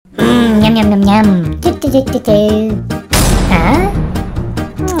Yum yum yum yum. Do do do do do. Huh?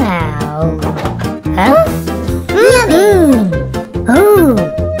 Wow. Huh? Yummy. Ooh.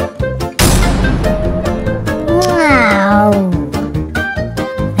 Wow.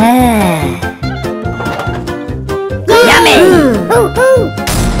 Yummy. Ooh, ooh.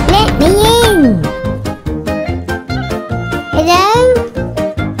 Let me in. Hello?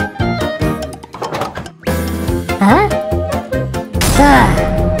 Huh?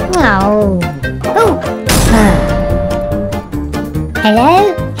 Oh. Oh. Hello?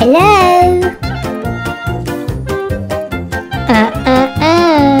 Hello?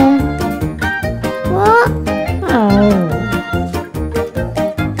 What? Oh.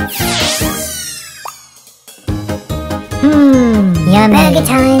 Yummy. Burger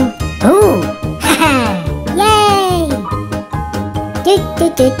time. Ooh. Haha. Yay. Do do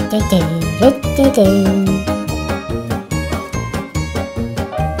do do do do do.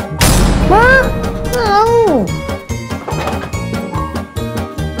 What? Oh.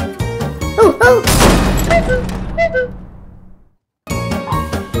 Oh, oh.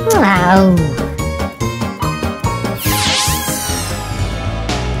 Wow.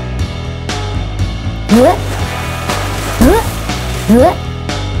 Huh? Huh? Huh?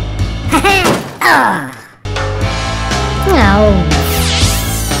 Ah. Oh.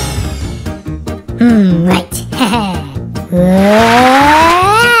 Right.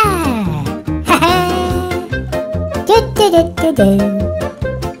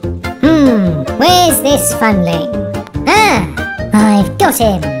 Where's this Funling? Ah, I've got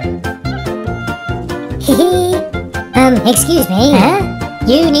him. Excuse me. Huh?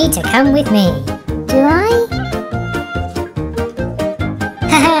 You need to come with me. Do I?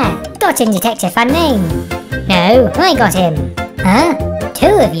 Haha, got him, Detective Funling. No, I got him. Huh?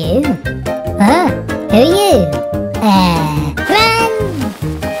 Two of you? Huh? Who are you? Run!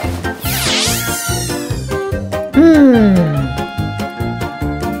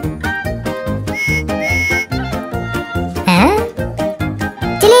 Huh?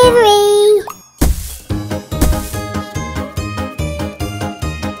 Delivery!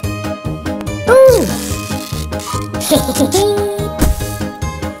 Ooh!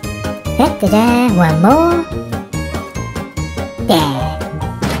 Da-da-da, one more. There.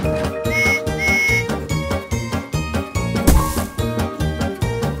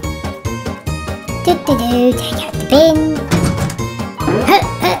 Do-do-do, take out the bin.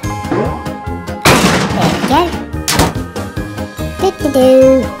 There we go. Do-do-do.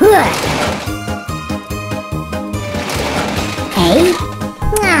 Hey.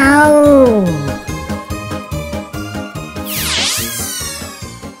 No.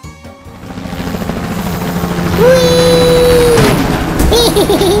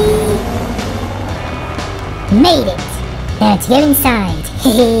 Made it. Now to go inside.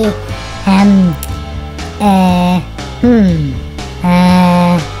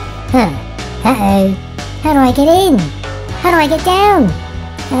 Uh-oh. How do I get in? How do I get down?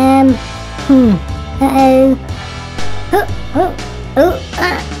 Uh-oh. Oh.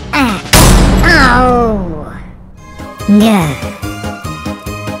 Yeah.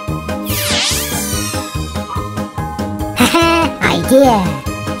 Haha, idea.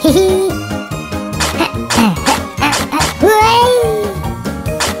 Hee.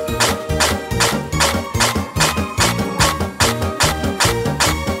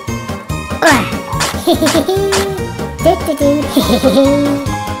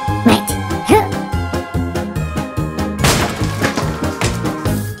 Right.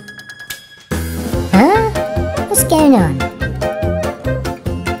 Huh? What's going on?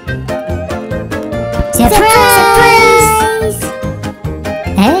 Surprise!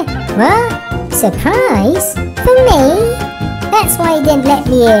 Huh? What? Surprise? For me? That's why you didn't let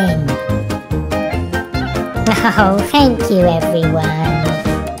me in. Oh, thank you, everyone.